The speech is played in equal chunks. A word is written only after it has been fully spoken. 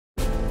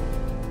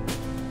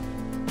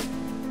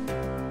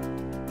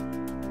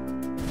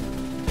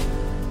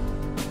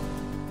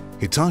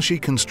Hitachi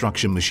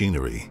Construction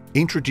Machinery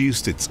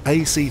introduced its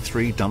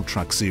AC3 dump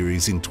truck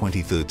series in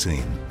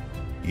 2013.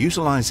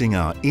 Utilising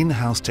our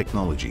in-house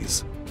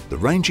technologies, the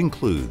range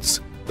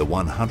includes the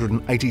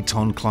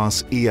 180-tonne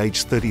class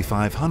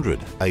EH3500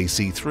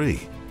 AC3,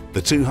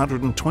 the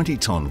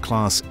 220-tonne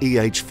class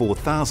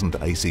EH4000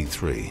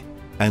 AC3,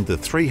 and the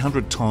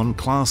 300-tonne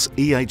class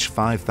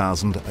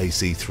EH5000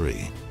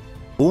 AC3.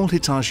 All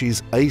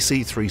Hitachi's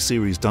AC3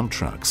 series dump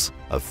trucks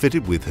are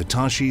fitted with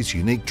Hitachi's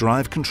unique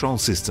drive control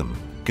system,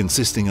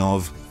 consisting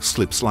of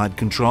slip-slide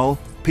control,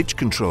 pitch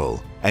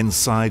control, and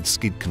side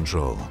skid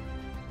control.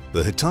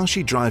 The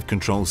Hitachi drive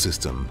control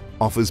system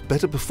offers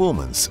better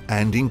performance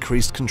and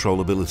increased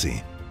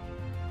controllability.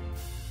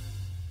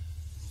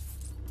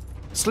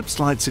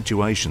 Slip-slide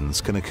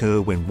situations can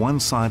occur when one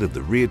side of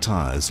the rear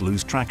tyres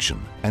lose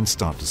traction and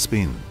start to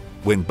spin,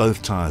 when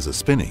both tyres are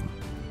spinning,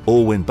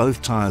 or when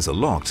both tyres are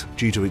locked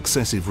due to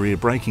excessive rear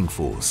braking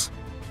force.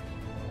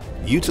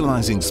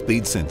 Utilising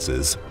speed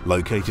sensors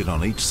located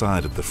on each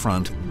side of the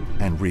front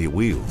and rear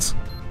wheels,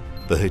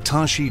 the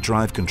Hitachi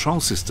drive control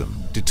system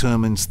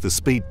determines the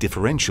speed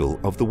differential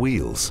of the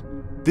wheels.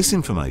 This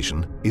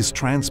information is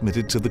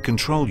transmitted to the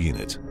control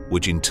unit,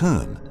 which in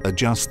turn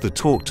adjusts the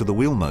torque to the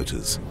wheel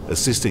motors,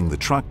 assisting the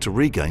truck to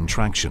regain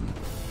traction.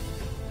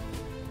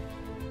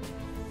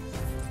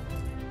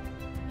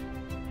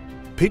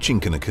 Pitching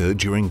can occur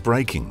during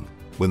braking,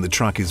 when the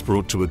truck is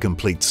brought to a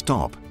complete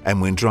stop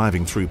and when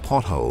driving through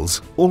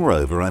potholes or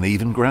over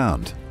uneven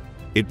ground.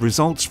 It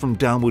results from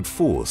downward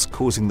force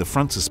causing the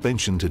front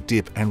suspension to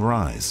dip and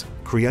rise,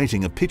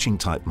 creating a pitching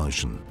type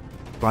motion.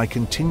 By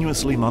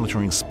continuously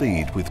monitoring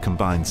speed with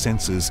combined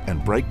sensors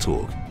and brake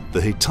torque,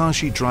 the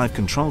Hitachi drive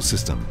control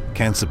system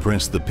can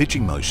suppress the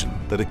pitching motion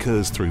that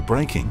occurs through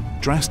braking,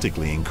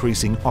 drastically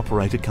increasing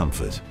operator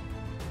comfort.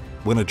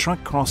 When a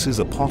truck crosses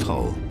a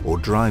pothole or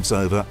drives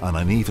over an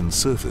uneven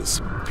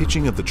surface,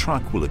 pitching of the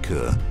truck will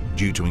occur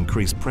due to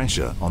increased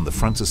pressure on the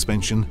front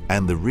suspension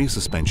and the rear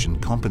suspension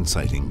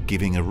compensating,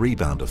 giving a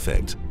rebound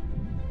effect.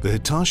 The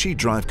Hitachi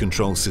drive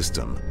control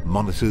system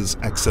monitors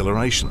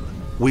acceleration,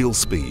 wheel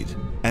speed,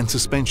 and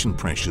suspension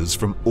pressures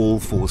from all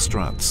four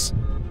struts.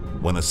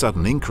 When a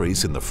sudden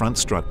increase in the front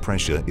strut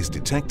pressure is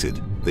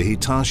detected, the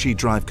Hitachi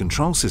drive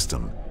control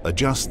system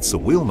adjusts the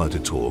wheel motor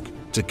torque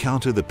to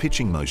counter the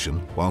pitching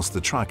motion whilst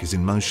the truck is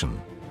in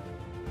motion.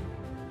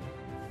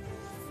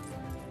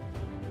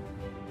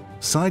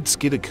 Side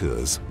skid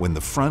occurs when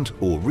the front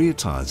or rear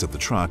tyres of the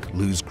truck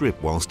lose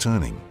grip whilst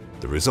turning.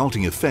 The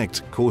resulting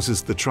effect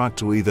causes the truck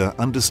to either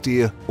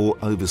understeer or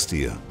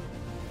oversteer.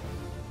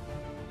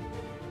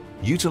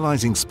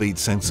 Utilising speed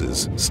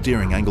sensors,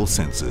 steering angle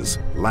sensors,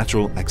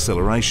 lateral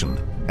acceleration,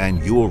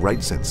 and yaw rate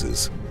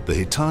sensors, the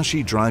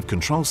Hitachi drive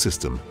control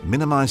system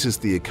minimises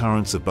the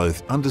occurrence of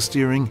both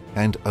understeering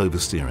and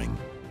oversteering.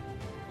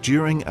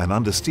 During an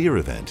understeer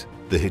event,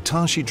 the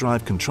Hitachi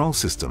drive control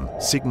system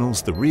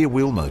signals the rear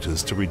wheel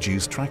motors to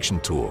reduce traction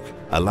torque,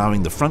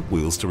 allowing the front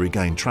wheels to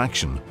regain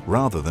traction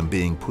rather than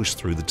being pushed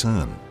through the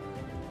turn.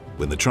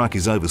 When the truck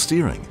is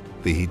oversteering,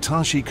 the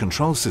Hitachi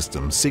control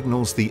system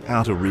signals the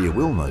outer rear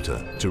wheel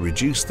motor to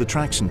reduce the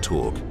traction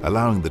torque,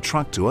 allowing the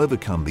truck to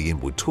overcome the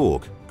inward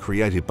torque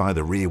created by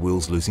the rear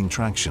wheels losing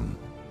traction.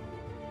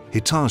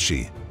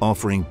 Hitachi,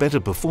 offering better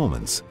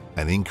performance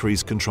and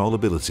increased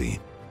controllability.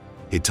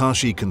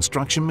 Hitachi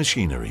Construction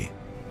Machinery,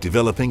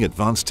 developing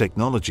advanced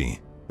technology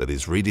that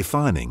is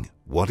redefining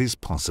what is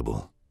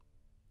possible.